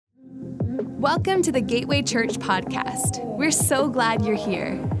Welcome to the Gateway Church podcast. We're so glad you're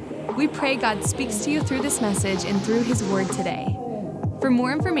here. We pray God speaks to you through this message and through His Word today. For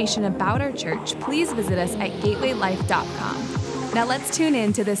more information about our church, please visit us at gatewaylife.com. Now let's tune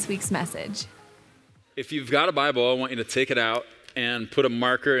in to this week's message. If you've got a Bible, I want you to take it out and put a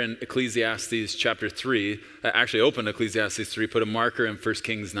marker in Ecclesiastes chapter 3. Actually, open Ecclesiastes 3, put a marker in 1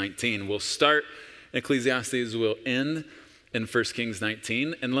 Kings 19. We'll start in Ecclesiastes, we'll end in 1 Kings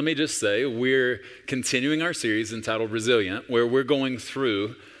 19. And let me just say, we're continuing our series entitled Resilient, where we're going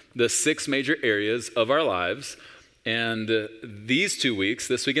through the 6 major areas of our lives. And these 2 weeks,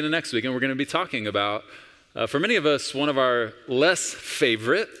 this weekend and next weekend, we're going to be talking about, for many of us, one of our less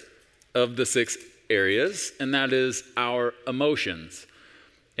favorite of the 6 areas, and that is our emotions.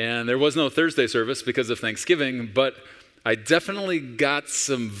 And there was no Thursday service because of Thanksgiving, but I definitely got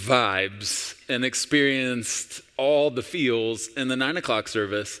some vibes and experienced all the feels in the 9 o'clock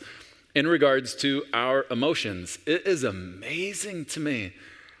service in regards to our emotions. It is amazing to me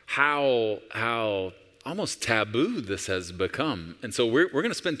how almost taboo this has become. And so we're going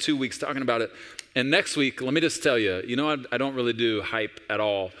to spend 2 weeks talking about it. And next week, let me just tell you, I don't really do hype at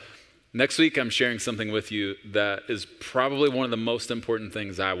all. Next week, I'm sharing something with you that is probably one of the most important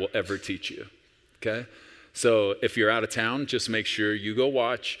things I will ever teach you, okay? So if you're out of town, just make sure you go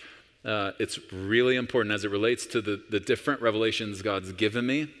watch. It's really important as it relates to the different revelations God's given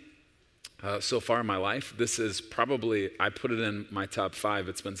me so far in my life. This is probably, I put it in my top 5.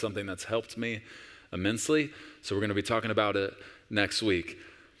 It's been something that's helped me immensely. So we're going to be talking about it next week.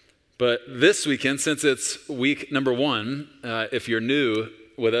 But this weekend, since it's week number 1, if you're new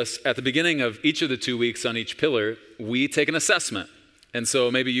with us, at the beginning of each of the 2 weeks on each pillar, we take an assessment. And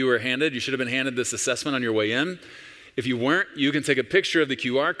so maybe you should have been handed this assessment on your way in. If you weren't, you can take a picture of the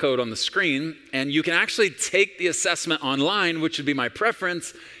QR code on the screen, and you can actually take the assessment online, which would be my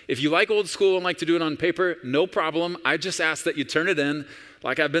preference. If you like old school and like to do it on paper, no problem. I just ask that you turn it in.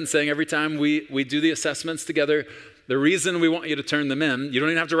 Like I've been saying, every time we do the assessments together, the reason we want you to turn them in, you don't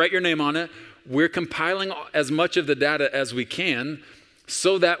even have to write your name on it. We're compiling as much of the data as we can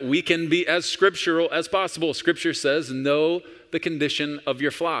so that we can be as scriptural as possible. Scripture says, know the condition of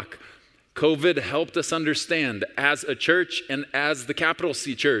your flock. COVID helped us understand as a church and as the capital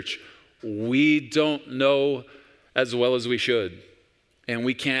C church, we don't know as well as we should. And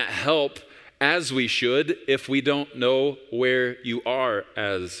we can't help as we should if we don't know where you are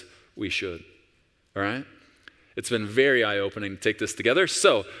as we should. All right? It's been very eye-opening to take this together.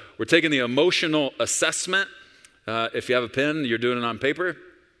 So we're taking the emotional assessment. If you have a pen, you're doing it on paper.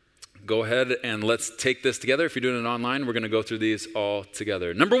 Go ahead and let's take this together. If you're doing it online, we're going to go through these all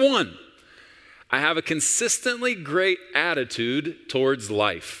together. Number 1, I have a consistently great attitude towards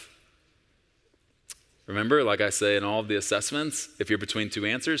life. Remember, like I say in all of the assessments, if you're between 2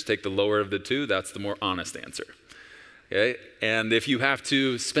 answers, take the lower of the 2. That's the more honest answer. Okay? And if you have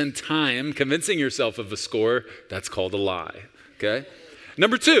to spend time convincing yourself of a score, that's called a lie. Okay?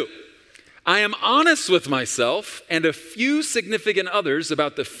 Number 2, I am honest with myself and a few significant others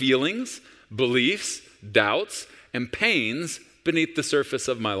about the feelings, beliefs, doubts, and pains beneath the surface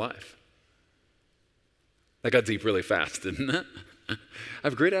of my life. That got deep really fast, didn't it? I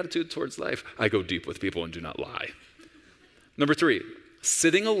have a great attitude towards life. I go deep with people and do not lie. Number 3,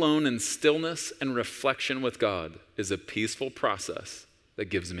 sitting alone in stillness and reflection with God is a peaceful process that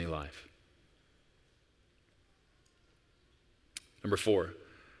gives me life. Number 4,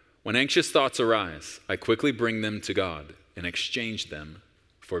 when anxious thoughts arise, I quickly bring them to God and exchange them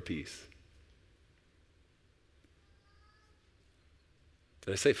for peace.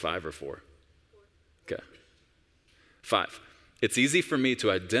 Did I say 5 or 4? Okay. 5, it's easy for me to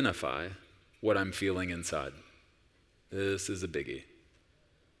identify what I'm feeling inside. This is a biggie.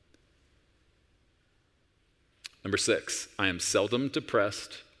 Number 6, I am seldom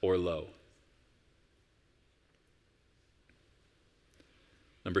depressed or low.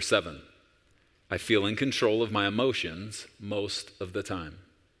 Number 7, I feel in control of my emotions most of the time.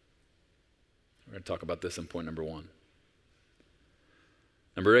 We're going to talk about this in point number 1.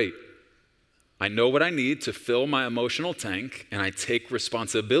 Number 8, I know what I need to fill my emotional tank, and I take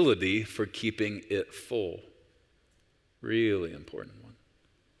responsibility for keeping it full. Really important one.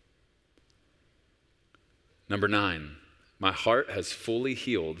 Number 9, my heart has fully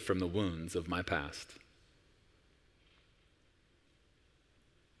healed from the wounds of my past.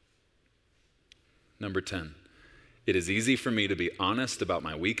 Number 10, it is easy for me to be honest about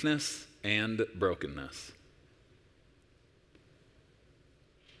my weakness and brokenness.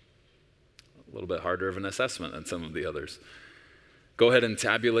 A little bit harder of an assessment than some of the others. Go ahead and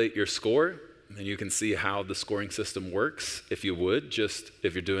tabulate your score. and you can see how the scoring system works. If you would,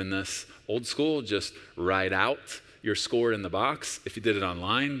 if you're doing this old school, just write out your score in the box. If you did it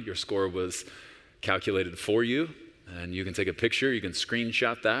online, your score was calculated for you, and you can take a picture, you can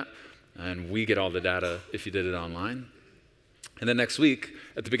screenshot that, and we get all the data if you did it online. And then next week,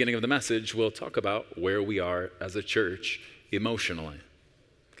 at the beginning of the message, we'll talk about where we are as a church emotionally.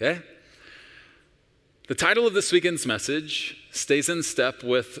 Okay? The title of this weekend's message stays in step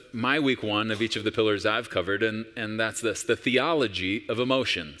with my week one of each of the pillars I've covered, and that's this: the theology of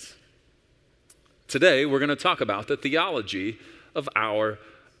emotions. Today, we're going to talk about the theology of our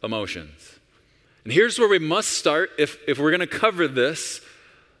emotions. And here's where we must start if we're going to cover this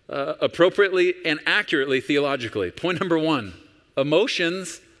appropriately and accurately theologically. Point number one: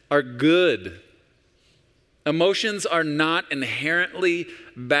 emotions are good. Emotions are not inherently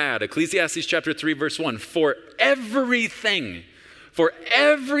bad. Ecclesiastes chapter 3, verse 1, for every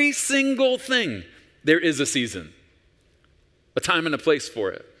single thing, there is a season, a time and a place for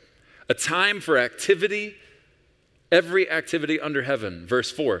it, a time for activity, every activity under heaven.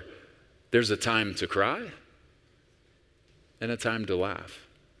 Verse 4, there's a time to cry and a time to laugh,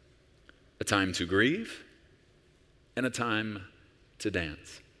 a time to grieve and a time to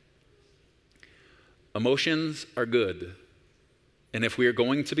dance. Emotions are good. And if we are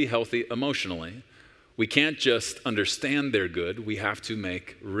going to be healthy emotionally, we can't just understand they're good. We have to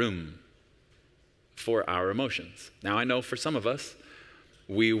make room for our emotions. Now, I know for some of us,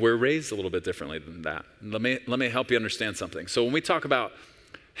 we were raised a little bit differently than that. Let me help you understand something. So when we talk about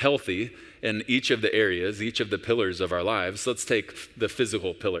healthy in each of the areas, each of the pillars of our lives, let's take the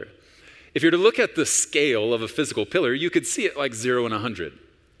physical pillar. If you're to look at the scale of a physical pillar, you could see it like 0 and 100.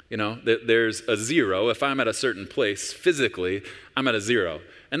 You know, there's a 0. If I'm at a certain place physically, I'm at a 0.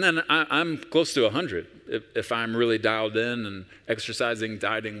 And then I'm close to 100 if I'm really dialed in and exercising,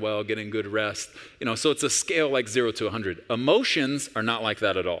 dieting well, getting good rest. You know, so it's a scale like 0 to 100. Emotions are not like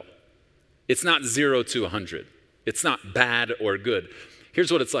that at all. It's not 0 to 100. It's not bad or good.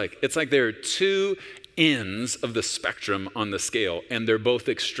 Here's what it's like. It's like there are two ends of the spectrum on the scale, and they're both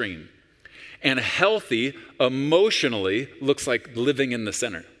extreme. And healthy emotionally looks like living in the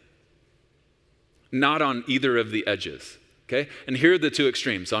center, not on either of the edges, okay? And here are the two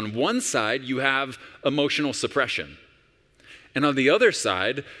extremes. On one side, you have emotional suppression. And on the other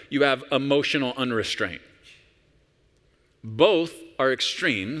side, you have emotional unrestraint. Both are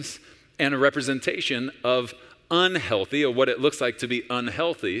extremes and a representation of unhealthy, or what it looks like to be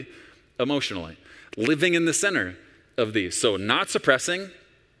unhealthy emotionally. Living in the center of these. So not suppressing,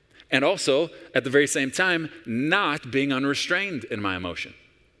 and also, at the very same time, not being unrestrained in my emotion.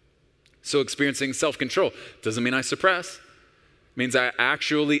 So experiencing self-control doesn't mean I suppress. It means I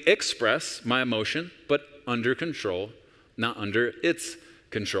actually express my emotion, but under control, not under its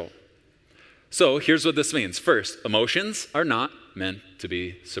control. So here's what this means. First, emotions are not meant to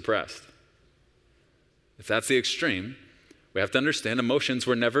be suppressed. If that's the extreme, we have to understand emotions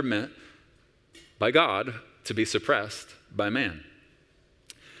were never meant by God to be suppressed by man.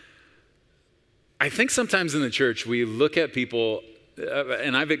 I think sometimes in the church we look at people,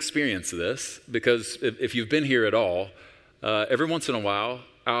 and I've experienced this, because if you've been here at all, every once in a while,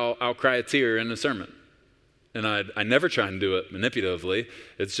 I'll cry a tear in a sermon. And I never try and do it manipulatively.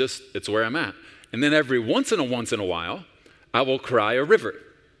 It's where I'm at. And then every once in a while, I will cry a river.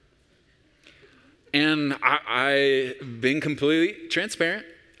 And I being completely transparent,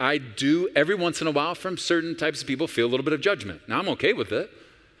 I do every once in a while from certain types of people feel a little bit of judgment. Now I'm okay with it,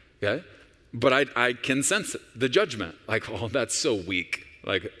 okay? But I can sense it, the judgment. Like, oh, that's so weak.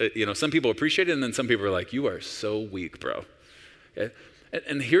 Like, you know, some people appreciate it, and then some people are like, you are so weak, bro. Okay?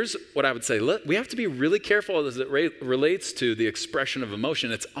 And here's what I would say. We have to be really careful as it relates to the expression of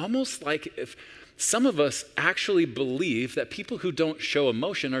emotion. It's almost like if some of us actually believe that people who don't show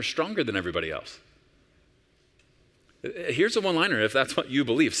emotion are stronger than everybody else. Here's a one-liner if that's what you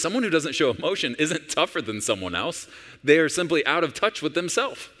believe. Someone who doesn't show emotion isn't tougher than someone else. They are simply out of touch with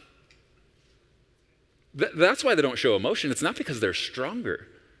themselves. That's why they don't show emotion. It's not because they're stronger.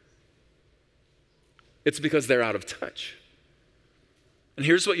 It's because they're out of touch. And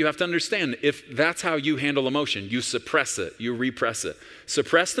here's what you have to understand. If that's how you handle emotion, you suppress it, you repress it.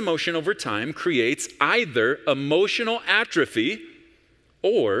 Suppressed emotion over time creates either emotional atrophy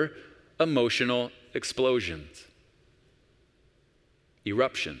or emotional explosions,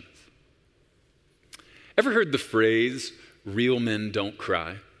 eruptions. Ever heard the phrase, real men don't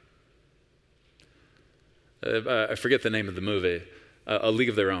cry? I forget the name of the movie, A League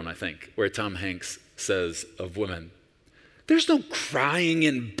of Their Own, I think, where Tom Hanks says of women, there's no crying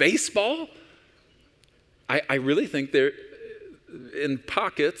in baseball. I really think there, in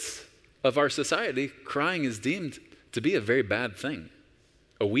pockets, of our society, crying is deemed to be a very bad thing,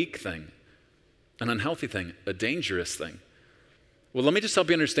 a weak thing, an unhealthy thing, a dangerous thing. Well, let me just help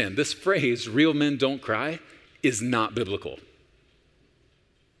you understand. This phrase, real men don't cry, is not biblical.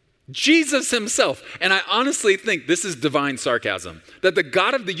 Jesus himself, and I honestly think this is divine sarcasm, that the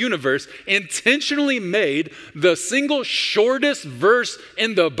God of the universe intentionally made the single shortest verse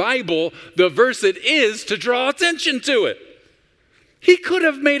in the Bible the verse it is to draw attention to it. He could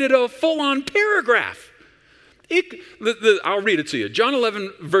have made it a full-on paragraph. I'll read it to you. John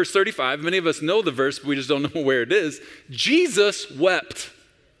 11, verse 35. Many of us know the verse, but we just don't know where it is. Jesus wept.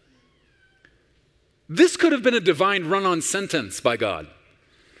 This could have been a divine run-on sentence by God.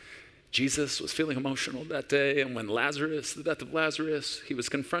 Jesus was feeling emotional that day, and when the death of Lazarus, he was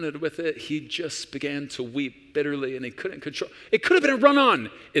confronted with it, he just began to weep bitterly, and he couldn't control. It could have been a run-on.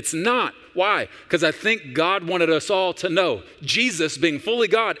 It's not. Why? Because I think God wanted us all to know Jesus, being fully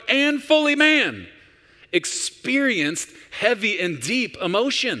God and fully man, experienced heavy and deep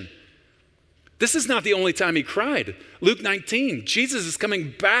emotion. This is not the only time he cried. Luke 19, Jesus is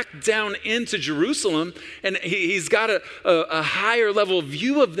coming back down into Jerusalem, and he's got a higher level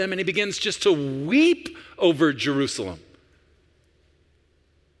view of them, and he begins just to weep over Jerusalem.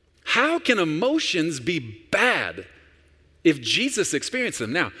 How can emotions be bad if Jesus experienced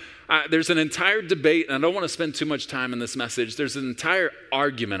them? Now, there's an entire debate, and I don't want to spend too much time in this message. There's an entire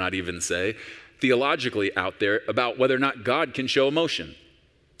argument, I'd even say, theologically out there about whether or not God can show emotion.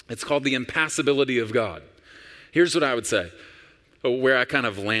 It's called the impassibility of God. Here's what I would say, where I kind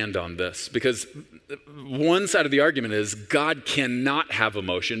of land on this, because one side of the argument is God cannot have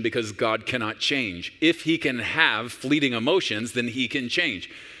emotion because God cannot change. If he can have fleeting emotions, then he can change.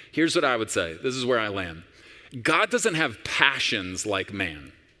 Here's what I would say. This is where I land. God doesn't have passions like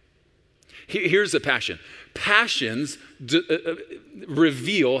man. Here's a passion. Passions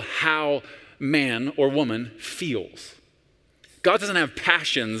reveal how man or woman feels. God doesn't have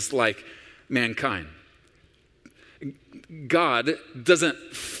passions like mankind. God doesn't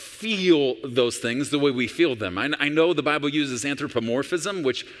feel those things the way we feel them. I know the Bible uses anthropomorphism,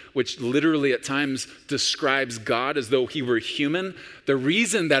 which literally at times describes God as though he were human. The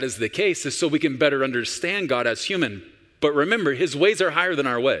reason that is the case is so we can better understand God as human. But remember, his ways are higher than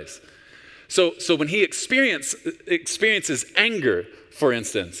our ways. So when he experiences anger, for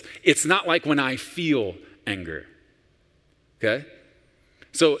instance, it's not like when I feel anger. Okay?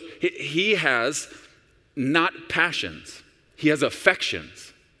 So he has not passions. He has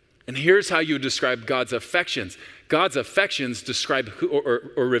affections. And here's how you describe God's affections. God's affections describe who,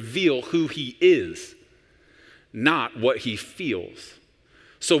 or reveal who he is, not what he feels.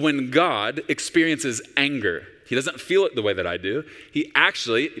 So when God experiences anger, he doesn't feel it the way that I do. He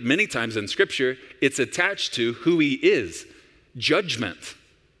actually, many times in Scripture, it's attached to who he is, judgment.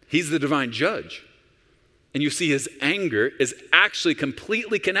 He's the divine judge. And you see his anger is actually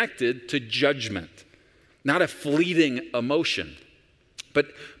completely connected to judgment, not a fleeting emotion.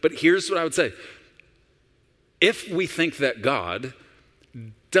 But here's what I would say. If we think that God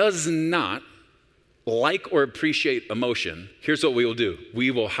does not like or appreciate emotion, here's what we will do.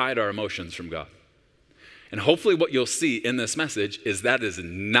 We will hide our emotions from God. And hopefully what you'll see in this message is that is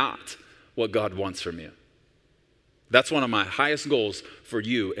not what God wants from you. That's one of my highest goals for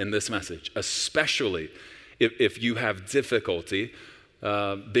you in this message, especially if you have difficulty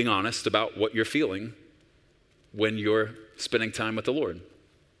being honest about what you're feeling when you're spending time with the Lord.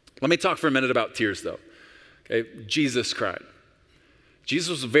 Let me talk for a minute about tears, though. Okay, Jesus cried. Jesus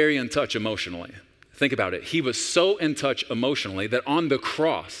was very in touch emotionally. Think about it. He was so in touch emotionally that on the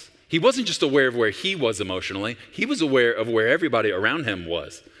cross, he wasn't just aware of where he was emotionally, he was aware of where everybody around him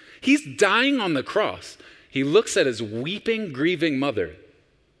was. He's dying on the cross. He looks at his weeping, grieving mother.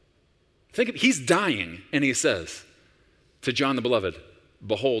 He's dying, and he says to John the Beloved,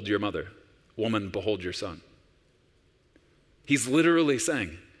 "Behold your mother. Woman, behold your son." He's literally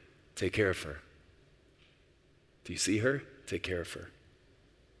saying, take care of her. Do you see her? Take care of her.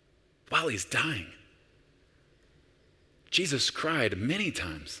 While he's dying. Jesus cried many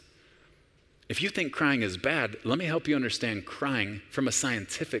times. If you think crying is bad, let me help you understand crying from a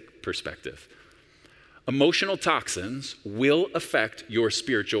scientific perspective. Emotional toxins will affect your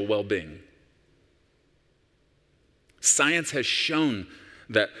spiritual well-being. Science has shown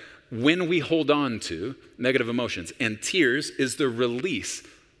that when we hold on to negative emotions, and tears is the release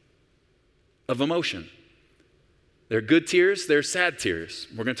of emotion. They're good tears, they're sad tears.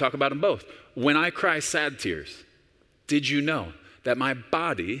 We're going to talk about them both. When I cry sad tears, did you know that my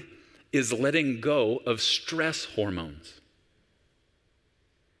body is letting go of stress hormones?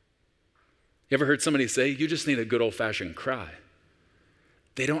 You ever heard somebody say, you just need a good old-fashioned cry?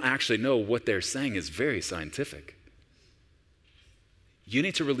 they don't actually know what they're saying is very scientific. You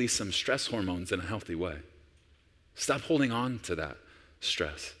need to release some stress hormones in a healthy way. Stop holding on to that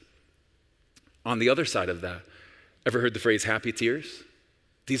stress. On the other side of that, ever heard the phrase happy tears?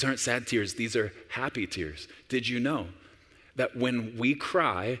 These aren't sad tears, these are happy tears. Did you know that when we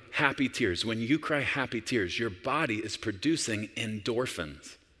cry happy tears, when you cry happy tears, your body is producing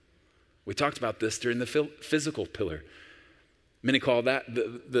endorphins? We talked about this during the physical pillar. Many call that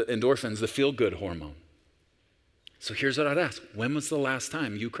the endorphins the feel-good hormone. So here's what I'd ask. When was the last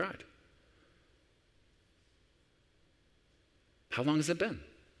time you cried? How long has it been?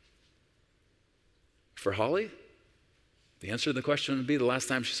 For Holly, the answer to the question would be the last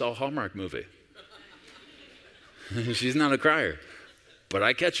time she saw a Hallmark movie. She's not a crier, but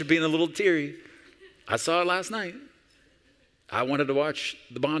I catch her being a little teary. I saw it last night. I wanted to watch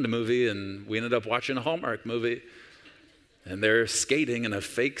the Bond movie, and we ended up watching a Hallmark movie. And they're skating in a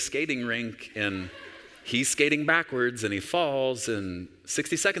fake skating rink, and he's skating backwards, and he falls. And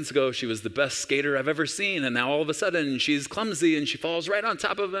 60 seconds ago, she was the best skater I've ever seen, and now all of a sudden, she's clumsy, and she falls right on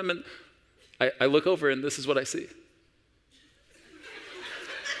top of him. And I look over, and this is what I see.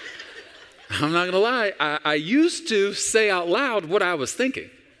 I'm not going to lie. I used to say out loud what I was thinking.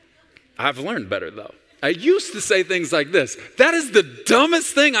 I've learned better, though. I used to say things like this. That is the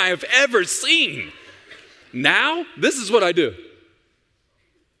dumbest thing I have ever seen. Now, this is what I do.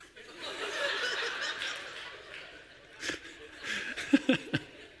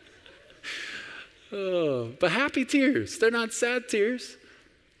 Oh, but happy tears. They're not sad tears.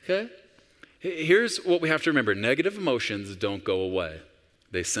 Okay? Here's what we have to remember. Negative emotions don't go away.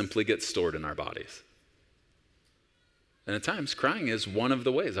 They simply get stored in our bodies. And at times, crying is one of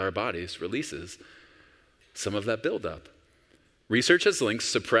the ways our bodies releases some of that buildup. Research has linked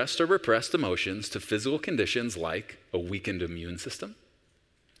suppressed or repressed emotions to physical conditions like a weakened immune system,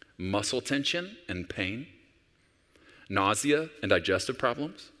 muscle tension and pain, nausea and digestive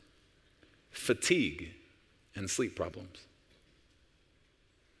problems, fatigue and sleep problems.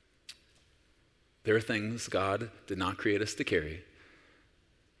 There are things God did not create us to carry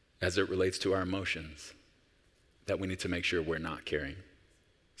as it relates to our emotions that we need to make sure we're not carrying.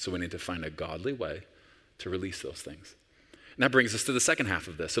 So we need to find a godly way to release those things. And that brings us to the second half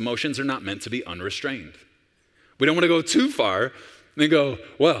of this. Emotions are not meant to be unrestrained. We don't want to go too far and go,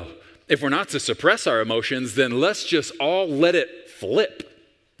 well, if we're not to suppress our emotions, then let's just all let it flip.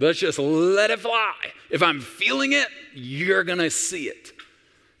 Let's just let it fly. If I'm feeling it, you're going to see it.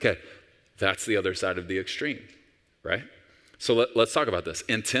 Okay, that's the other side of the extreme, right? So let's talk about this.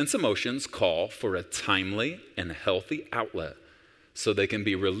 Intense emotions call for a timely and healthy outlet so they can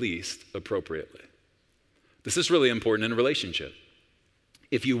be released appropriately. This is really important in a relationship.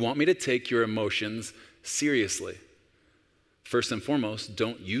 If you want me to take your emotions seriously, first and foremost,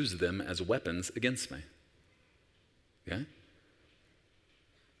 don't use them as weapons against me. Okay?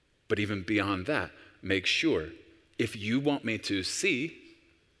 But even beyond that, make sure if you want me to see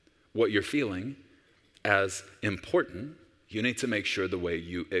what you're feeling as important, you need to make sure the way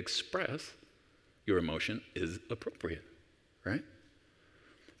you express your emotion is appropriate, right?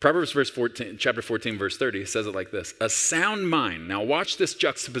 Proverbs chapter 14, verse 30 says it like this. A sound mind, now watch this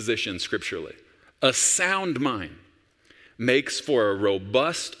juxtaposition scripturally. A sound mind makes for a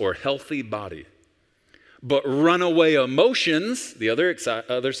robust or healthy body. But runaway emotions, the other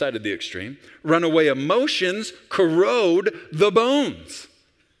side of the extreme, runaway emotions corrode the bones.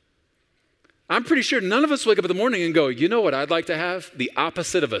 I'm pretty sure none of us wake up in the morning and go, you know what I'd like to have? The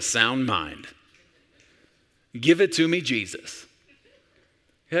opposite of a sound mind. Give it to me, Jesus.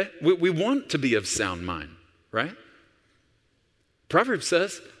 Okay? We want to be of sound mind, right? Proverbs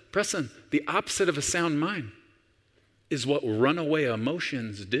says, Preston, the opposite of a sound mind is what runaway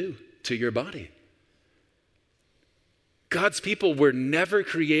emotions do to your body. God's people were never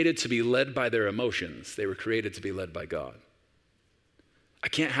created to be led by their emotions. They were created to be led by God. I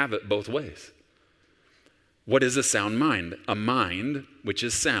can't have it both ways. What is a sound mind? A mind which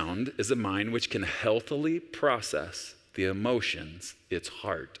is sound is a mind which can healthily process the emotions its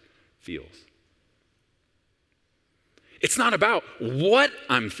heart feels. It's not about what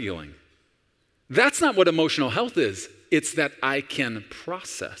I'm feeling. That's not what emotional health is. It's that I can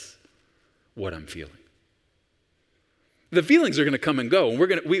process what I'm feeling. The feelings are going to come and go.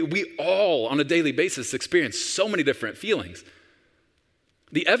 And we all on a daily basis experience so many different feelings.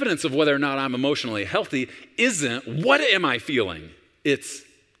 The evidence of whether or not I'm emotionally healthy isn't what am I feeling? It's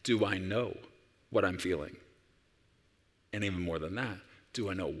do I know what I'm feeling? And even more than that, do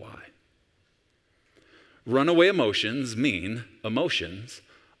I know why? Runaway emotions mean emotions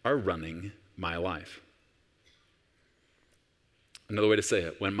are running my life. Another way to say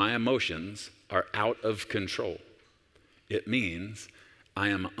it, when my emotions are out of control, it means I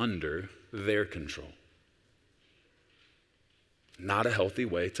am under their control. Not a healthy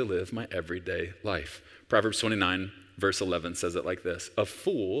way to live my everyday life. Proverbs 29, verse 11 says it like this: a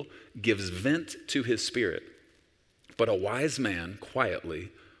fool gives vent to his spirit, but a wise man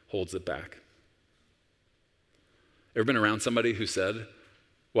quietly holds it back. Ever been around somebody who said,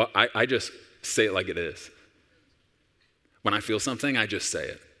 well, I just say it like it is. When I feel something, I just say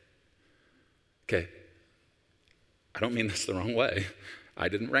it. Okay, I don't mean this the wrong way. I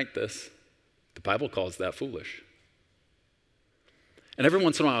didn't write this. The Bible calls that foolish. And every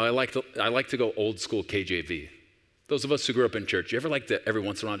once in a while, I like to go old school KJV. Those of us who grew up in church, you ever like to every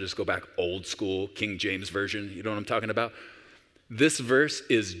once in a while just go back old school King James Version? You know what I'm talking about? This verse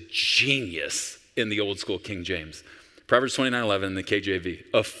is genius in the old school King James. Proverbs 29:11 in the KJV.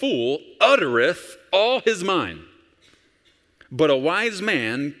 A fool uttereth all his mind, but a wise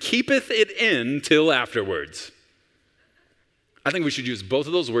man keepeth it in till afterwards. I think we should use both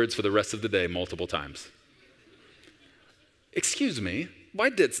of those words for the rest of the day multiple times. Excuse me, why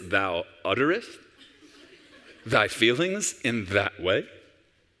didst thou uttereth thy feelings in that way?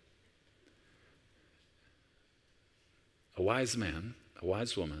 A wise man, a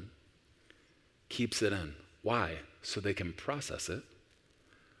wise woman, keeps it in. Why? So they can process it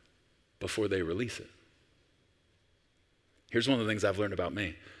before they release it. Here's one of the things I've learned about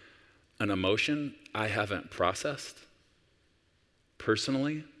me. An emotion I haven't processed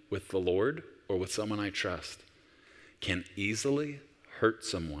personally with the Lord or with someone I trust can easily hurt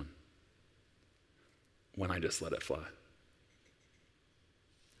someone when I just let it fly.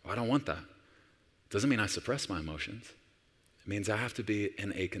 Well, I don't want that. Doesn't mean I suppress my emotions. It means I have to be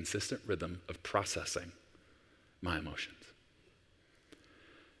in a consistent rhythm of processing my emotions.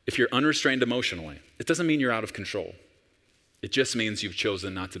 If you're unrestrained emotionally, it doesn't mean you're out of control. It just means you've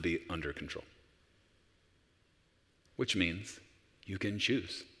chosen not to be under control, which means you can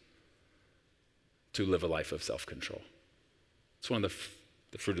choose to live a life of self-control. It's one of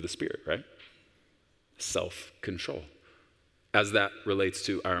the fruit of the Spirit, right? Self-control. As that relates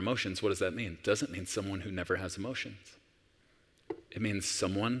to our emotions, what does that mean? It doesn't mean someone who never has emotions. It means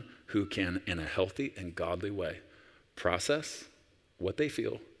someone who can, in a healthy and godly way, process what they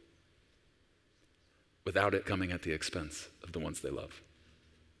feel without it coming at the expense of the ones they love.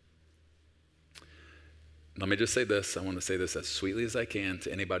 Let me just say this. I want to say this as sweetly as I can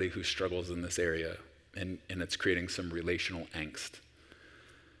to anybody who struggles in this area and it's creating some relational angst.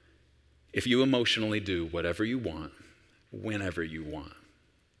 If you emotionally do whatever you want, whenever you want,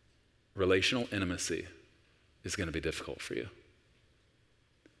 relational intimacy is going to be difficult for you.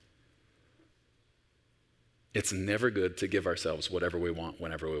 It's never good to give ourselves whatever we want,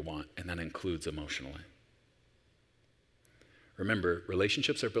 whenever we want, and that includes emotionally. Remember,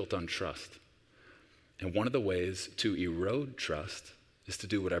 relationships are built on trust. And one of the ways to erode trust is to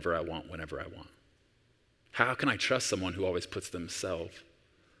do whatever I want, whenever I want. How can I trust someone who always puts themselves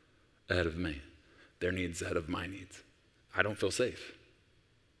ahead of me, their needs ahead of my needs? I don't feel safe.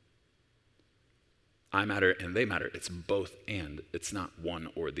 I matter and they matter. It's both and. It's not one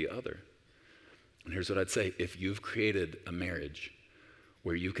or the other. And here's what I'd say. If you've created a marriage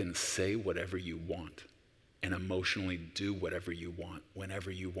where you can say whatever you want and emotionally do whatever you want,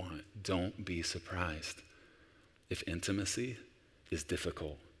 whenever you want, don't be surprised if intimacy is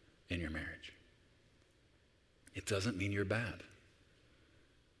difficult in your marriage. It doesn't mean you're bad.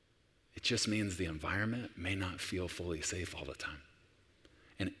 It just means the environment may not feel fully safe all the time.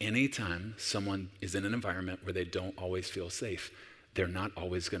 And anytime someone is in an environment where they don't always feel safe, they're not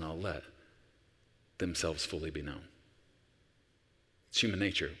always going to let themselves fully be known. It's human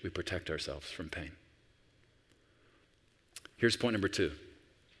nature. We protect ourselves from pain. Here's point number 2.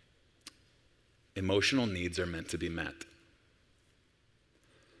 Emotional needs are meant to be met.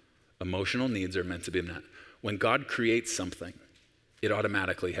 Emotional needs are meant to be met. When God creates something, it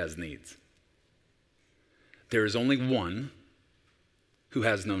automatically has needs. There is only one who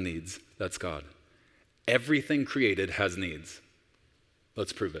has no needs. That's God. Everything created has needs.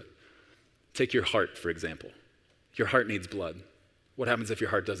 Let's prove it. Take your heart, for example. Your heart needs blood. What happens if your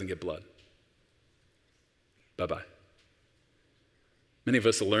heart doesn't get blood? Bye-bye. Many of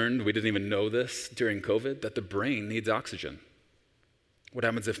us learned, we didn't even know this during COVID, that the brain needs oxygen. What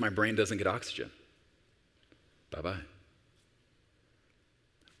happens if my brain doesn't get oxygen? Bye-bye.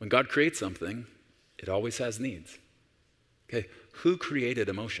 When God creates something, it always has needs. Okay, who created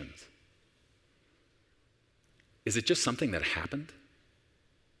emotions? Is it just something that happened?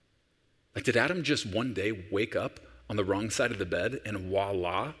 Like, did Adam just one day wake up on the wrong side of the bed and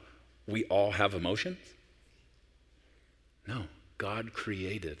voila, we all have emotions? No, God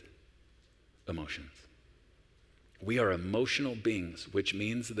created emotions. We are emotional beings, which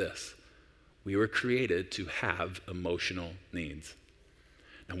means this: we were created to have emotional needs.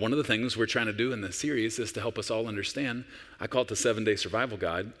 Now, one of the things we're trying to do in this series is to help us all understand, I call it the 7-day survival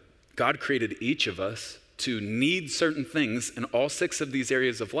guide. God created each of us to need certain things in all 6 of these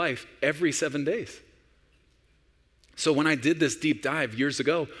areas of life every 7 days. So when I did this deep dive years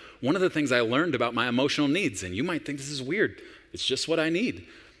ago, one of the things I learned about my emotional needs, and you might think this is weird, it's just what I need.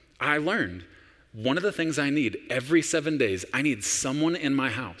 I learned one of the things I need every 7 days, I need someone in my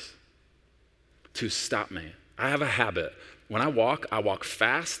house to stop me. I have a habit. When I walk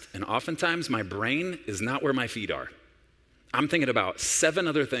fast, and oftentimes my brain is not where my feet are. I'm thinking about 7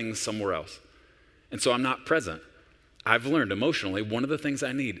 other things somewhere else. And so I'm not present. I've learned emotionally, one of the things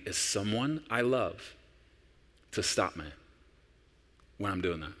I need is someone I love to stop me when I'm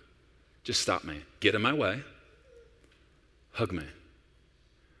doing that. Just stop me. Get in my way. Hug me.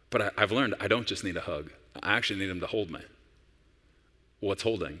 But I've learned I don't just need a hug. I actually need him to hold me. What's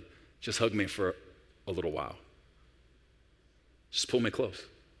holding? Just hug me for a little while. Just pull me close.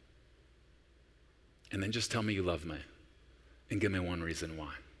 And then just tell me you love me. And give me one reason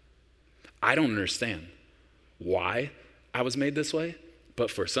why. I don't understand why I was made this way,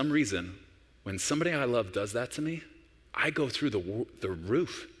 but for some reason, when somebody I love does that to me, I go through the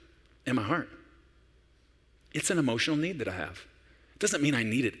roof in my heart. It's an emotional need that I have. It doesn't mean I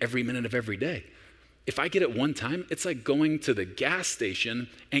need it every minute of every day. If I get it one time, it's like going to the gas station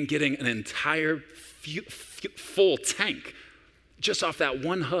and getting an entire full tank just off that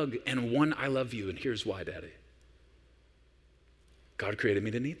one hug and one I love you, and here's why, Daddy. God created me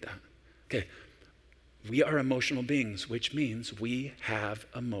to need that. Okay, we are emotional beings, which means we have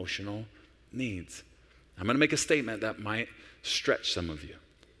emotional needs. I'm going to make a statement that might stretch some of you,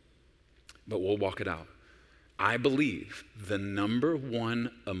 but we'll walk it out. I believe the number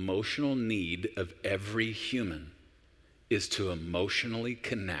one emotional need of every human is to emotionally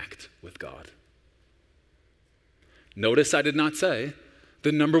connect with God. Notice I did not say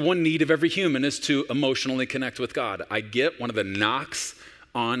the number one need of every human is to emotionally connect with God. I get one of the knocks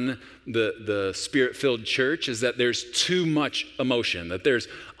on the Spirit-filled church is that there's too much emotion, that there's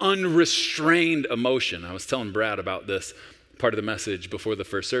unrestrained emotion. I was telling Brad about this part of the message before the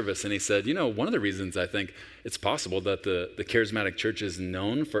first service, and he said, one of the reasons I think it's possible that the charismatic church is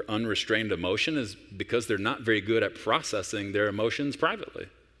known for unrestrained emotion is because they're not very good at processing their emotions privately.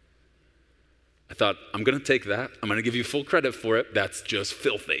 I thought, I'm going to take that. I'm going to give you full credit for it. That's just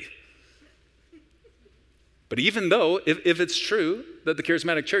filthy. But even though, if it's true that the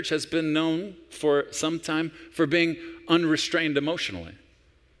charismatic church has been known for some time for being unrestrained emotionally,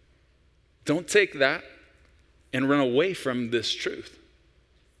 don't take that and run away from this truth.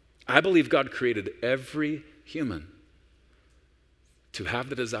 I believe God created every human to have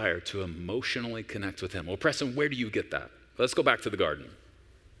the desire to emotionally connect with him. Well, Preston, where do you get that? Let's go back to the garden.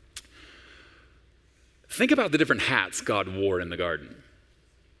 Think about the different hats God wore in the garden.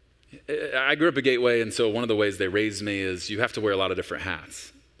 I grew up at Gateway, and so one of the ways they raised me is you have to wear a lot of different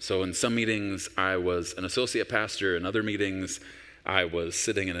hats. So in some meetings, I was an associate pastor. In other meetings, I was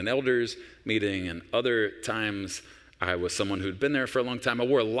sitting in an elders meeting. And other times, I was someone who'd been there for a long time. I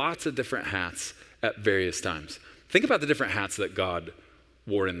wore lots of different hats at various times. Think about the different hats that God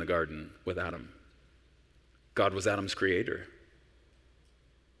wore in the garden with Adam. God was Adam's creator.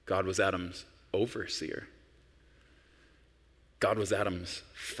 God was Adam's overseer. God was Adam's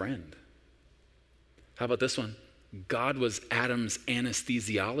friend. How about this one? God was Adam's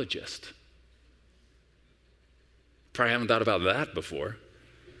anesthesiologist. Probably haven't thought about that before.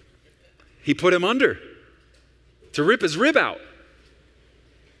 He put him under to rip his rib out.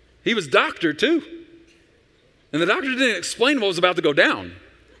 He was doctor too. And the doctor didn't explain what was about to go down.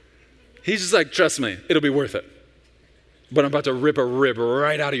 He's just like, trust me, it'll be worth it. But I'm about to rip a rib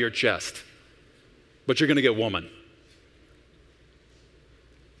right out of your chest. But you're going to get woman.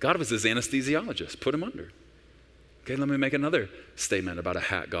 God was his anesthesiologist. Put him under. Okay, let me make another statement about a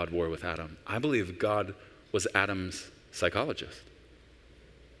hat God wore with Adam. I believe God was Adam's psychologist.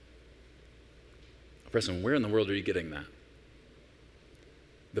 Preston, where in the world are you getting that?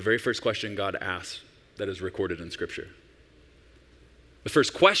 The very first question God asked that is recorded in Scripture. The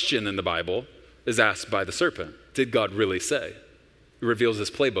first question in the Bible is asked by the serpent. Did God really say? He reveals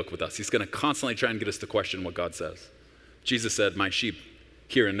his playbook with us. He's going to constantly try and get us to question what God says. Jesus said, my sheep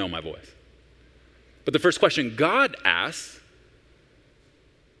hear and know my voice. But the first question God asks,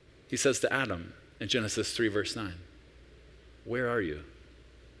 he says to Adam in Genesis 3 verse 9, where are you?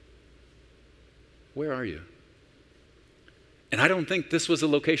 Where are you? And I don't think this was a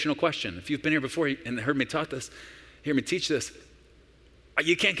locational question. If you've been here before and heard me teach this,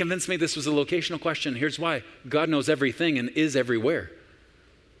 You can't convince me this was a locational question. Here's why. God knows everything and is everywhere.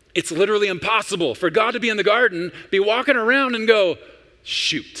 It's literally impossible for God to be in the garden, be walking around and go,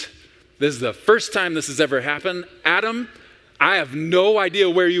 shoot, this is the first time this has ever happened. Adam, I have no idea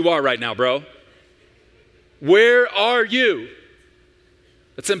where you are right now, bro. Where are you?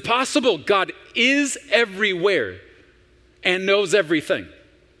 It's impossible. God is everywhere and knows everything.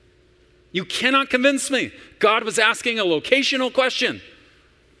 You cannot convince me. God was asking a locational question.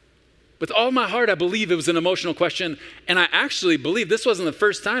 With all my heart, I believe it was an emotional question, and I actually believe this wasn't the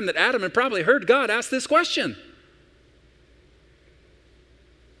first time that Adam had probably heard God ask this question.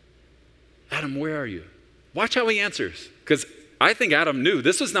 Adam, where are you? Watch how he answers, because I think Adam knew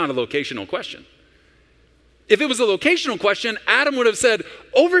this was not a locational question. If it was a locational question, Adam would have said,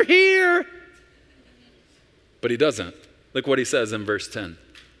 over here. But he doesn't. Look what he says in verse 10.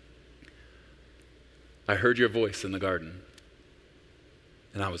 I heard your voice in the garden,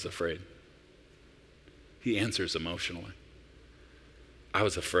 and I was afraid. He answers emotionally. I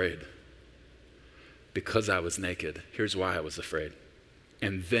was afraid because I was naked. Here's why I was afraid.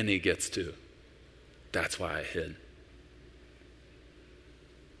 And then he gets to, that's why I hid.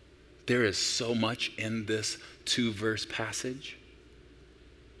 There is so much in this 2-verse passage.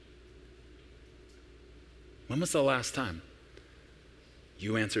 When was the last time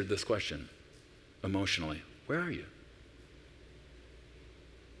you answered this question emotionally? Where are you?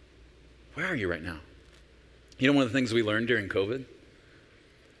 Where are you right now? You know, one of the things we learned during COVID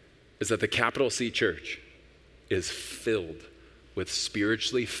is that the capital C church is filled with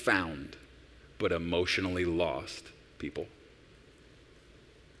spiritually found but emotionally lost people.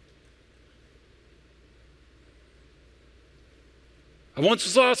 I once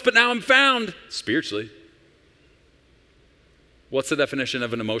was lost, but now I'm found spiritually. What's the definition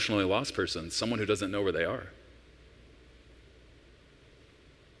of an emotionally lost person? Someone who doesn't know where they are.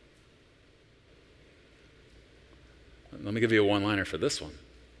 Let me give you a one-liner for this one.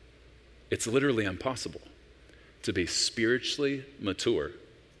 It's literally impossible to be spiritually mature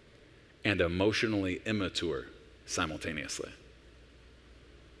and emotionally immature simultaneously.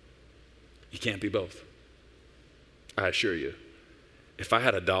 You can't be both. I assure you. If I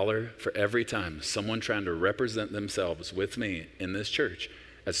had $1 for every time someone trying to represent themselves with me in this church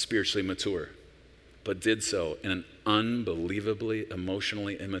as spiritually mature, but did so in an unbelievably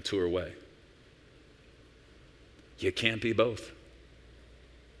emotionally immature way, you can't be both.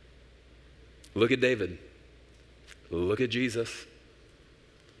 Look at David. Look at Jesus.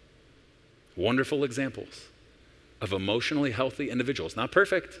 Wonderful examples of emotionally healthy individuals. Not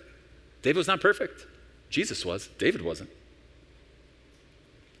perfect. David was not perfect. Jesus was. David wasn't.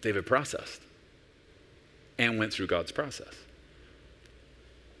 David processed and went through God's process.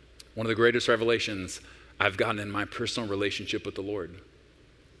 One of the greatest revelations I've gotten in my personal relationship with the Lord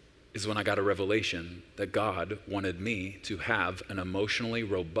is when I got a revelation that God wanted me to have an emotionally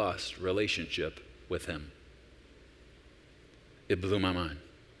robust relationship with him. It blew my mind.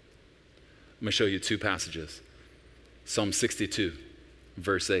 Let me show you 2 passages. Psalm 62,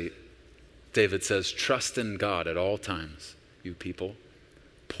 verse 8. David says, trust in God at all times, you people.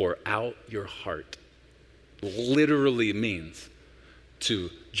 Pour out your heart. Literally means to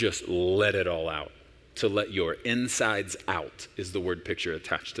just let it all out. To let your insides out is the word picture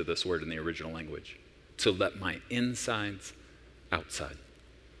attached to this word in the original language. To let my insides outside.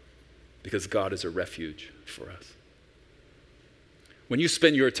 Because God is a refuge for us. When you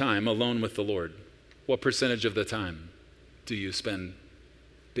spend your time alone with the Lord, what percentage of the time do you spend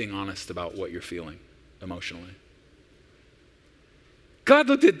being honest about what you're feeling emotionally? God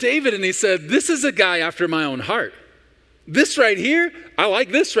looked at David and he said, this is a guy after my own heart. This right here, I like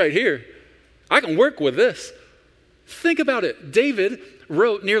this right here. I can work with this. Think about it. David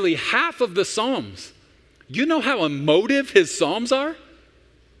wrote nearly half of the Psalms. You know how emotive his Psalms are?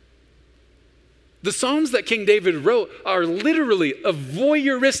 The Psalms that King David wrote are literally a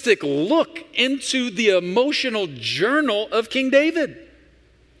voyeuristic look into the emotional journal of King David.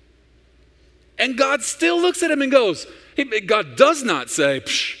 And God still looks at him and goes, God does not say,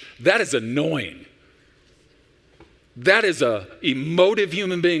 that is annoying. That is an emotive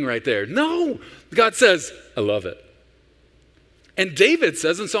human being right there. No, God says, I love it. And David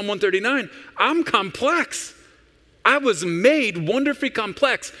says in Psalm 139, I'm complex. I was made wonderfully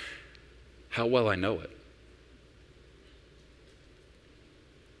complex. How well I know it.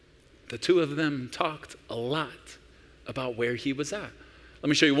 The two of them talked a lot about where he was at. Let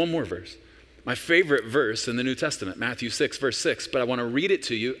me show you one more verse. My favorite verse in the New Testament, Matthew 6, verse 6, but I want to read it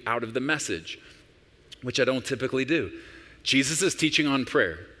to you out of the Message, which I don't typically do. Jesus is teaching on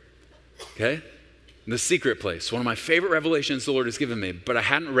prayer, okay? The secret place, one of my favorite revelations the Lord has given me, but I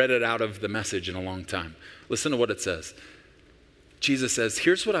hadn't read it out of the Message in a long time. Listen to what it says. Jesus says,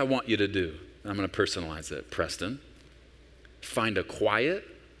 here's what I want you to do. I'm going to personalize it. Preston, find a quiet,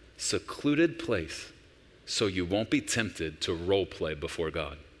 secluded place so you won't be tempted to role play before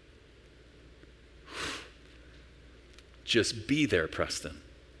God. Just be there, Preston,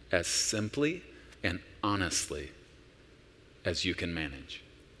 as simply and honestly as you can manage.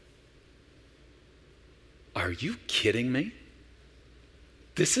 Are you kidding me?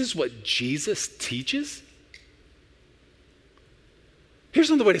 This is what Jesus teaches? Here's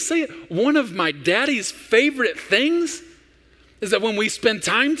another way to say it. One of my daddy's favorite things is that when we spend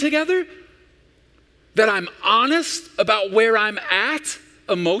time together, that I'm honest about where I'm at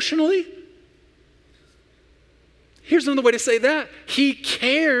emotionally. Here's another way to say that. He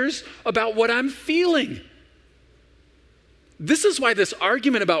cares about what I'm feeling. This is why this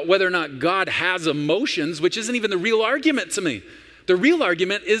argument about whether or not God has emotions, which isn't even the real argument to me. The real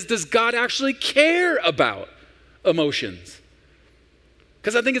argument is, does God actually care about emotions?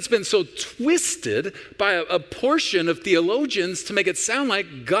 Because I think it's been so twisted by a portion of theologians to make it sound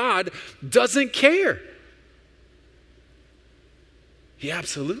like God doesn't care. He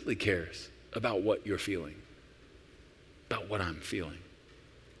absolutely cares about what you're feeling, about what I'm feeling.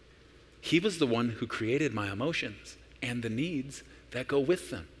 He was the one who created my emotions and the needs that go with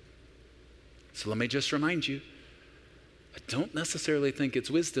them. So let me just remind you, I don't necessarily think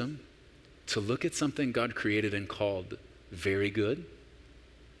it's wisdom to look at something God created and called very good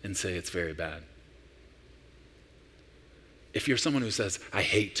and say it's very bad. If you're someone who says, I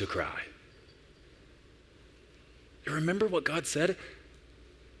hate to cry, you remember what God said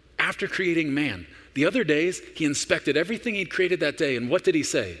after creating man? The other days, he inspected everything he'd created that day, and what did he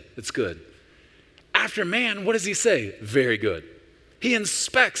say? It's good. After man, what does he say? Very good. He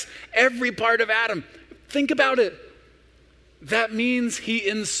inspects every part of Adam. Think about it. That means he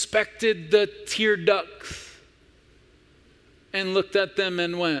inspected the tear ducts and looked at them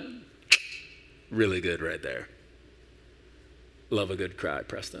and went, really good right there. Love a good cry,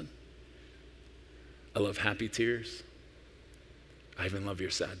 Preston. I love happy tears. I even love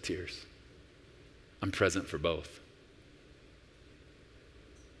your sad tears. I'm present for both.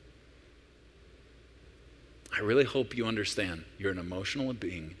 I really hope you understand you're an emotional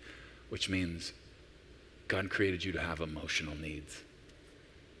being, which means God created you to have emotional needs.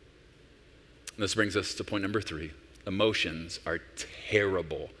 And this brings us to point number 3. Emotions are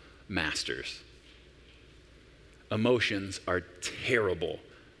terrible masters. Emotions are terrible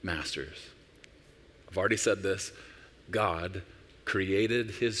masters. I've already said this. God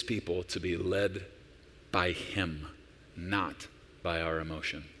created his people to be led by him, not by our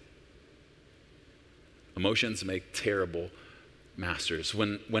emotion. Emotions make terrible masters.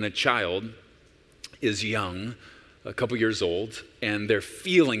 When a child is young, a couple years old, and they're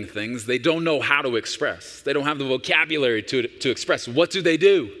feeling things they don't know how to express. They don't have the vocabulary to express. What do? They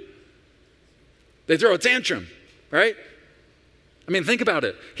throw a tantrum, right? I mean, think about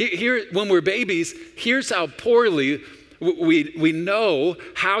it. Here, when we're babies, here's how poorly we know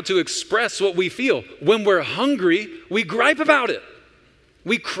how to express what we feel. When we're hungry, we gripe about it.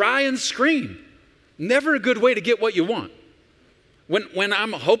 We cry and scream. Never a good way to get what you want. When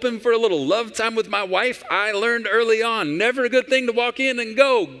I'm hoping for a little love time with my wife, I learned early on, never a good thing to walk in and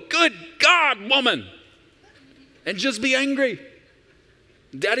go, good God, woman, and just be angry.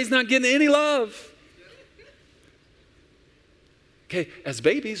 Daddy's not getting any love. Okay, as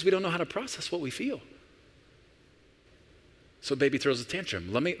babies, we don't know how to process what we feel. So baby throws a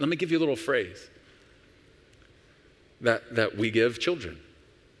tantrum. Let me give you a little phrase that we give children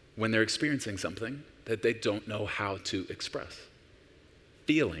when they're experiencing something that they don't know how to express.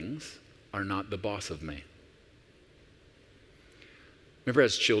 Feelings are not the boss of me. Remember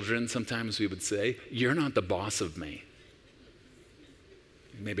as children, sometimes we would say, you're not the boss of me.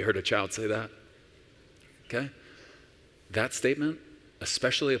 You maybe heard a child say that. Okay? That statement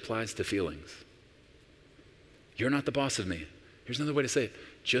especially applies to feelings. You're not the boss of me. Here's another way to say it.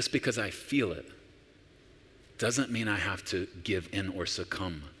 Just because I feel it doesn't mean I have to give in or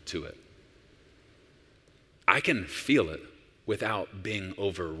succumb to it. I can feel it without being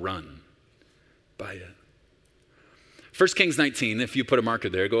overrun by it. 1 Kings 19, if you put a marker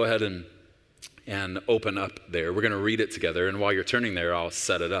there, go ahead and open up there. We're going to read it together, and while you're turning there, I'll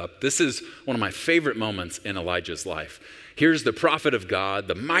set it up. This is one of my favorite moments in Elijah's life. Here's the prophet of God,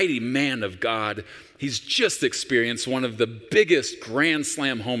 the mighty man of God. He's just experienced one of the biggest grand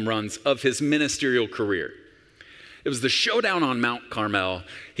slam home runs of his ministerial career. It was the showdown on Mount Carmel.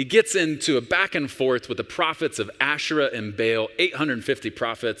 He gets into a back and forth with the prophets of Asherah and Baal, 850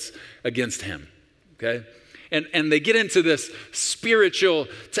 prophets against him. okay? And they get into this spiritual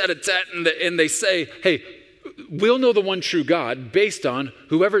tete-a-tete, and they say, hey, we'll know the one true God based on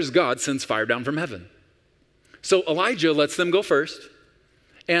whoever's God sends fire down from heaven. So Elijah lets them go first.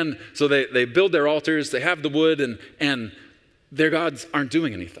 And so they build their altars, they have the wood, and their gods aren't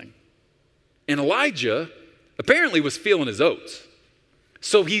doing anything. And Elijah apparently was feeling his oats.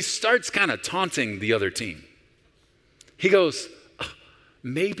 So he starts kind of taunting the other team. He goes,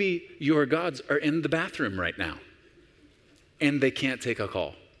 maybe your gods are in the bathroom right now and they can't take a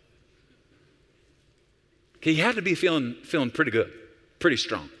call. Okay, he had to be feeling pretty good, pretty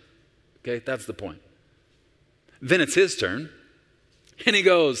strong. Okay, that's the point. Then it's his turn. And he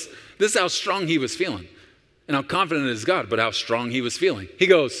goes, this is how strong he was feeling and how confident in his God, but how strong he was feeling. He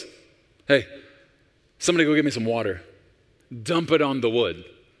goes, hey, somebody go get me some water. Dump it on the wood.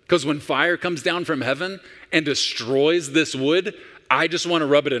 Because when fire comes down from heaven and destroys this wood, I just want to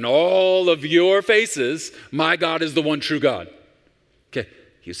rub it in all of your faces. My God is the one true God. Okay,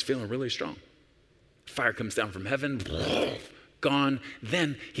 he was feeling really strong. Fire comes down from heaven, gone.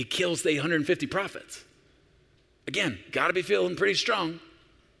 Then he kills the 850 prophets. Again, got to be feeling pretty strong.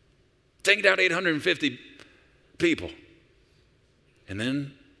 Taking out 850 people. And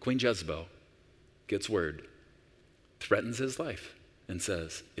then Queen Jezebel gets word, threatens his life, and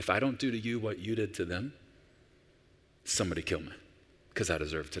says, if I don't do to you what you did to them, somebody kill me, because I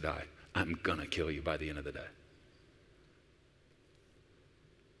deserve to die. I'm going to kill you by the end of the day.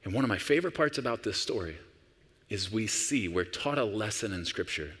 And one of my favorite parts about this story is we're taught a lesson in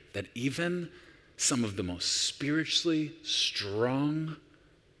Scripture that even some of the most spiritually strong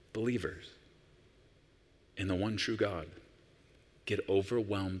believers in the one true God get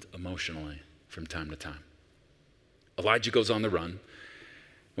overwhelmed emotionally from time to time. Elijah goes on the run, and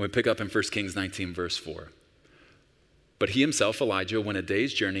we pick up in 1 Kings 19, verse 4. But he himself, Elijah, went a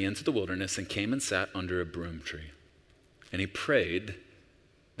day's journey into the wilderness and came and sat under a broom tree. And he prayed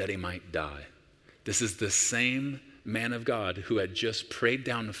that he might die. This is the same man of God who had just prayed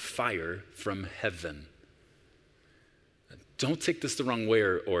down fire from heaven. Don't take this the wrong way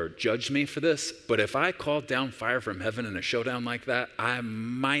or judge me for this, but if I called down fire from heaven in a showdown like that, I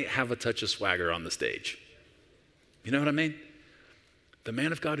might have a touch of swagger on the stage. You know what I mean? The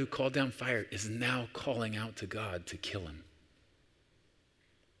man of God who called down fire is now calling out to God to kill him.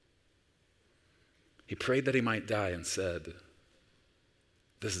 He prayed that he might die and said,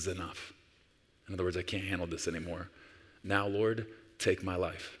 this is enough. In other words, I can't handle this anymore. Now, Lord, take my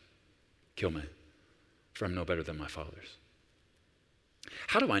life. Kill me, for I'm no better than my fathers.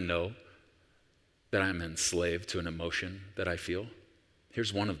 How do I know that I'm enslaved to an emotion that I feel?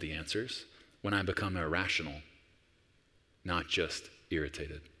 Here's one of the answers. When I become irrational, not just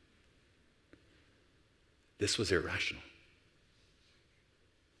irritated. This was irrational.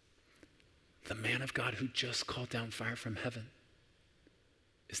 The man of God who just called down fire from heaven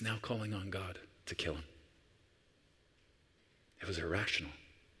is now calling on God to kill him. It was irrational.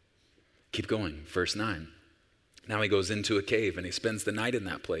 Keep going, verse 9. Now he goes into a cave and he spends the night in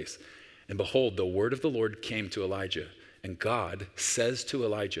that place. And behold, the word of the Lord came to Elijah. And God says to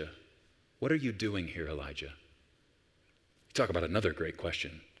Elijah, what are you doing here, Elijah? You talk about another great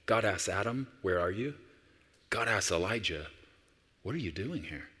question. God asks Adam, where are you? God asks Elijah, what are you doing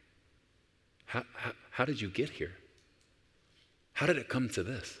here? How did you get here? How did it come to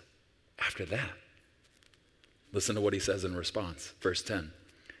this after that? Listen to what he says in response. Verse 10.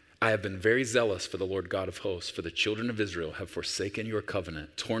 I have been very zealous for the Lord God of hosts, for the children of Israel have forsaken your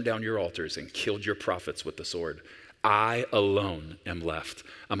covenant, torn down your altars, and killed your prophets with the sword. I alone am left.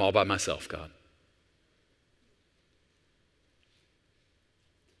 I'm all by myself, God.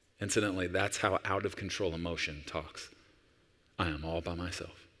 Incidentally, that's how out of control emotion talks. I am all by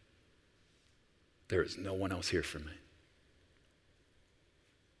myself. There is no one else here for me.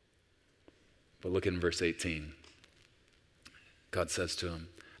 But look in verse 18. God says to him,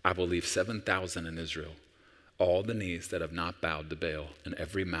 I will leave 7,000 in Israel, all the knees that have not bowed to Baal and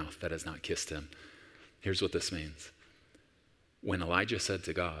every mouth that has not kissed him. Here's what this means. When Elijah said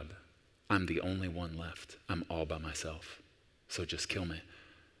to God, I'm the only one left. I'm all by myself. So just kill me.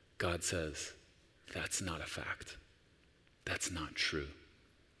 God says, that's not a fact. That's not true.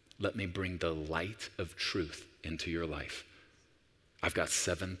 Let me bring the light of truth into your life. I've got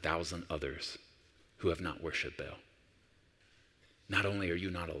 7,000 others who have not worshiped Baal. Not only are you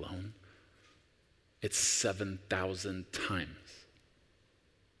not alone, it's 7,000 times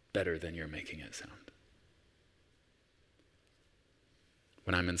better than you're making it sound.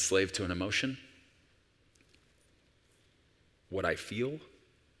 When I'm enslaved to an emotion, what I feel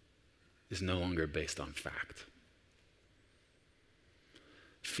is no longer based on fact.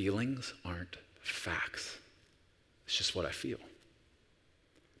 Feelings aren't facts. It's just what I feel.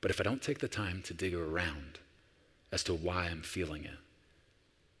 But if I don't take the time to dig around as to why I'm feeling it,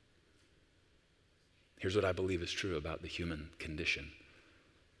 here's what I believe is true about the human condition.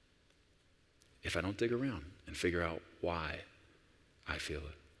 If I don't dig around and figure out why I feel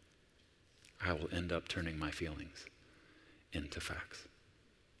it, I will end up turning my feelings into facts.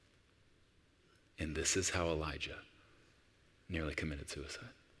 And this is how Elijah nearly committed suicide.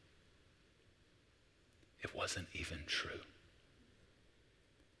 It wasn't even true.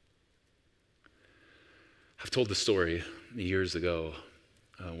 I've told the story years ago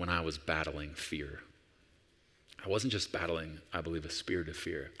when I was battling fear. I wasn't just battling, I believe, a spirit of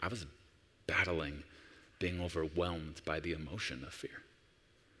fear. I was battling being overwhelmed by the emotion of fear.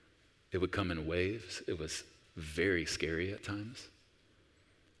 It would come in waves. It was very scary at times.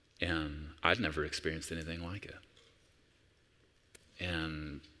 And I'd never experienced anything like it.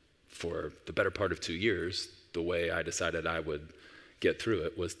 And for the better part of 2 years, the way I decided I would get through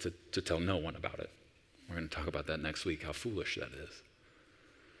it was to tell no one about it. We're going to talk about that next week, how foolish that is.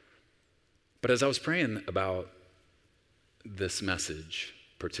 But as I was praying about this message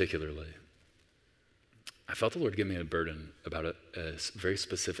particularly, I felt the Lord give me a burden about a very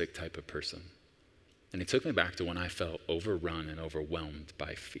specific type of person. And he took me back to when I felt overrun and overwhelmed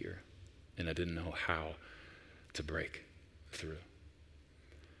by fear, and I didn't know how to break through.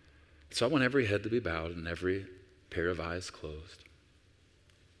 So I want every head to be bowed and every pair of eyes closed.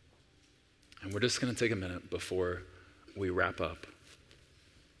 And we're just going to take a minute before we wrap up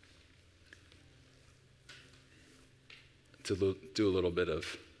to do a little bit of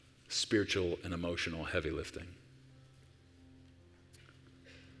spiritual and emotional heavy lifting.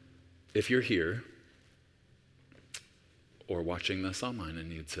 If you're here or watching this online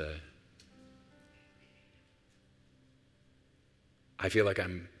and you'd say, I feel like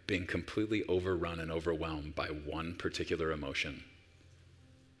I'm being completely overrun and overwhelmed by one particular emotion,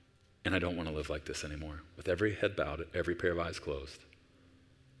 and I don't want to live like this anymore. With every head bowed, every pair of eyes closed.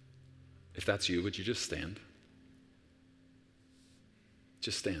 If that's you, would you just stand?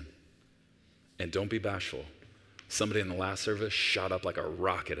 Just stand. And don't be bashful. Somebody in the last service shot up like a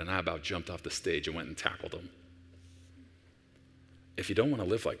rocket, and I about jumped off the stage and went and tackled him. If you don't want to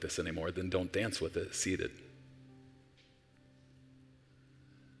live like this anymore, then don't dance with it seated.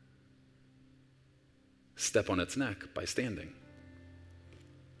 Step on its neck by standing.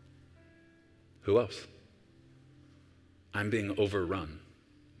 Who else? I'm being overrun,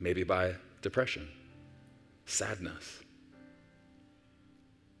 maybe by depression, sadness,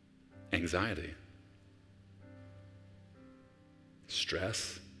 anxiety,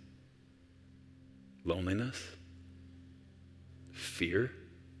 stress, loneliness, fear.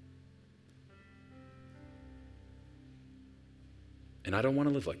 And I don't want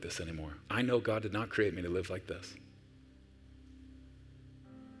to live like this anymore. I know God did not create me to live like this.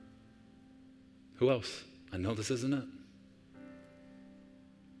 Who else? I know this isn't it.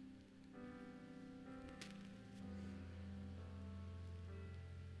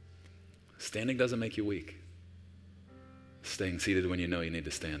 Standing doesn't make you weak. Staying seated when you know you need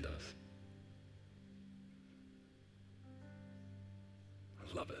to stand does.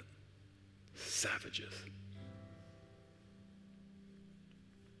 I love it. Savages.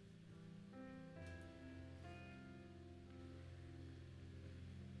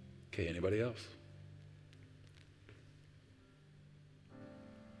 Okay, anybody else?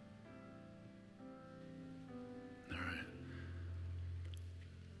 All right.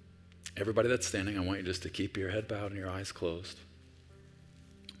 Everybody that's standing, I want you just to keep your head bowed and your eyes closed.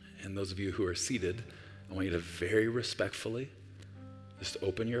 And those of you who are seated, I want you to very respectfully just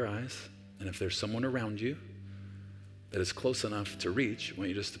open your eyes. And if there's someone around you that is close enough to reach, I want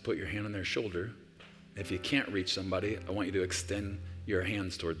you just to put your hand on their shoulder. If you can't reach somebody, I want you to extend your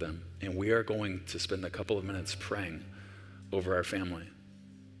hands toward them. And we are going to spend a couple of minutes praying over our family.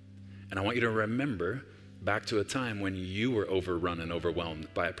 And I want you to remember back to a time when you were overrun and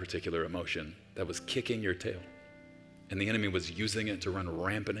overwhelmed by a particular emotion that was kicking your tail. And the enemy was using it to run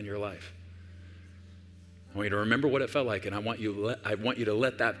rampant in your life. I want you to remember what it felt like, and I want you to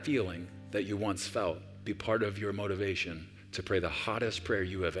let that feeling that you once felt be part of your motivation to pray the hottest prayer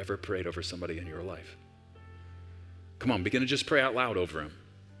you have ever prayed over somebody in your life. Come on, begin to just pray out loud over them.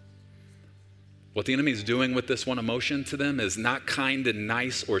 What the enemy is doing with this one emotion to them is not kind and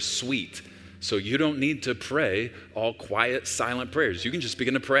nice or sweet. So you don't need to pray all quiet, silent prayers. You can just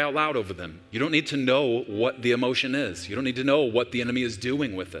begin to pray out loud over them. You don't need to know what the emotion is. You don't need to know what the enemy is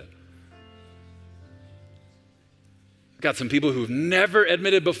doing with it. I've got some people who've never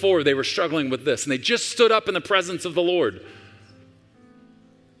admitted before they were struggling with this, and they just stood up in the presence of the Lord.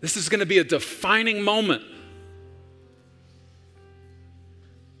 This is going to be a defining moment.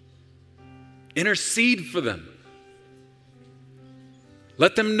 Intercede for them.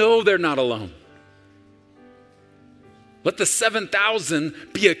 Let them know they're not alone. Let the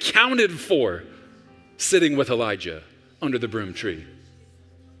 7,000 be accounted for sitting with Elijah under the broom tree.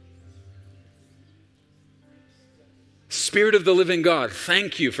 Spirit of the living God,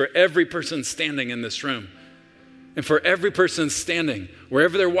 thank you for every person standing in this room and for every person standing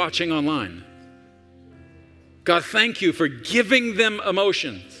wherever they're watching online. God, thank you for giving them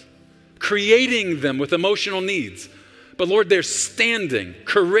emotions, creating them with emotional needs. But Lord, they're standing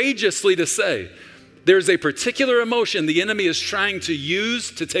courageously to say, there's a particular emotion the enemy is trying to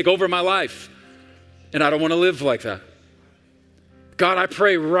use to take over my life, and I don't want to live like that. God, I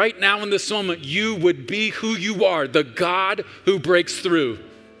pray right now in this moment, you would be who you are, the God who breaks through.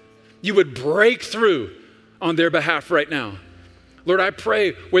 You would break through on their behalf right now. Lord, I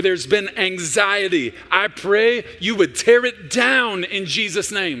pray where there's been anxiety, I pray you would tear it down in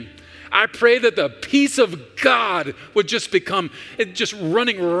Jesus' name. I pray that the peace of God would just become just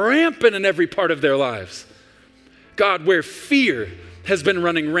running rampant in every part of their lives. God, where fear has been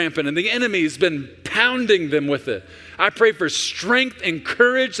running rampant and the enemy's been pounding them with it, I pray for strength and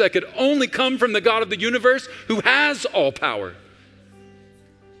courage that could only come from the God of the universe who has all power.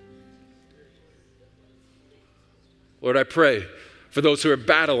 Lord, I pray for those who are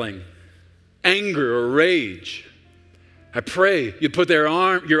battling anger or rage. I pray you put your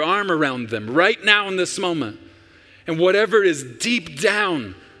arm around them right now in this moment. And whatever is deep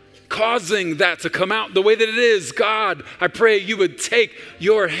down causing that to come out the way that it is, God, I pray you would take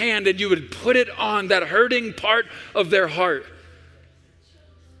your hand and you would put it on that hurting part of their heart.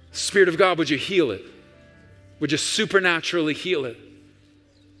 Spirit of God, would you heal it? Would you supernaturally heal it?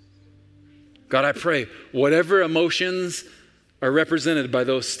 God, I pray whatever emotions are represented by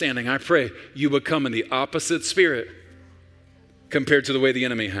those standing, I pray you would come in the opposite spirit compared to the way the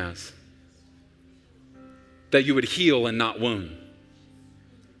enemy has. That you would heal and not wound.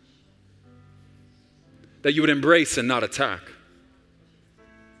 That you would embrace and not attack.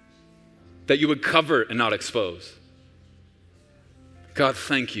 That you would cover and not expose. God,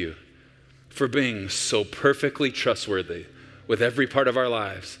 thank you for being so perfectly trustworthy with every part of our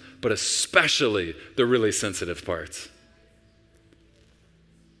lives, but especially the really sensitive parts.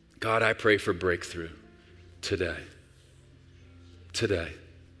 God, I pray for breakthrough today. Today.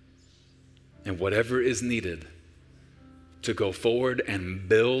 And whatever is needed to go forward and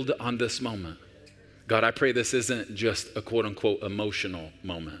build on this moment. God, I pray this isn't just a quote unquote emotional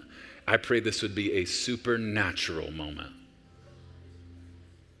moment. I pray this would be a supernatural moment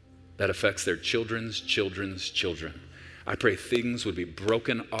that affects their children's children. I pray things would be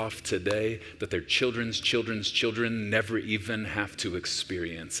broken off today that their children's children never even have to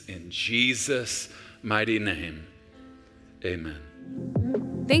experience. In Jesus' mighty name, amen.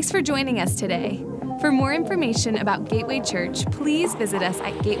 Thanks for joining us today. For more information about Gateway Church, please visit us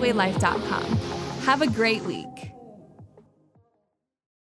at gatewaylife.com. Have a great week.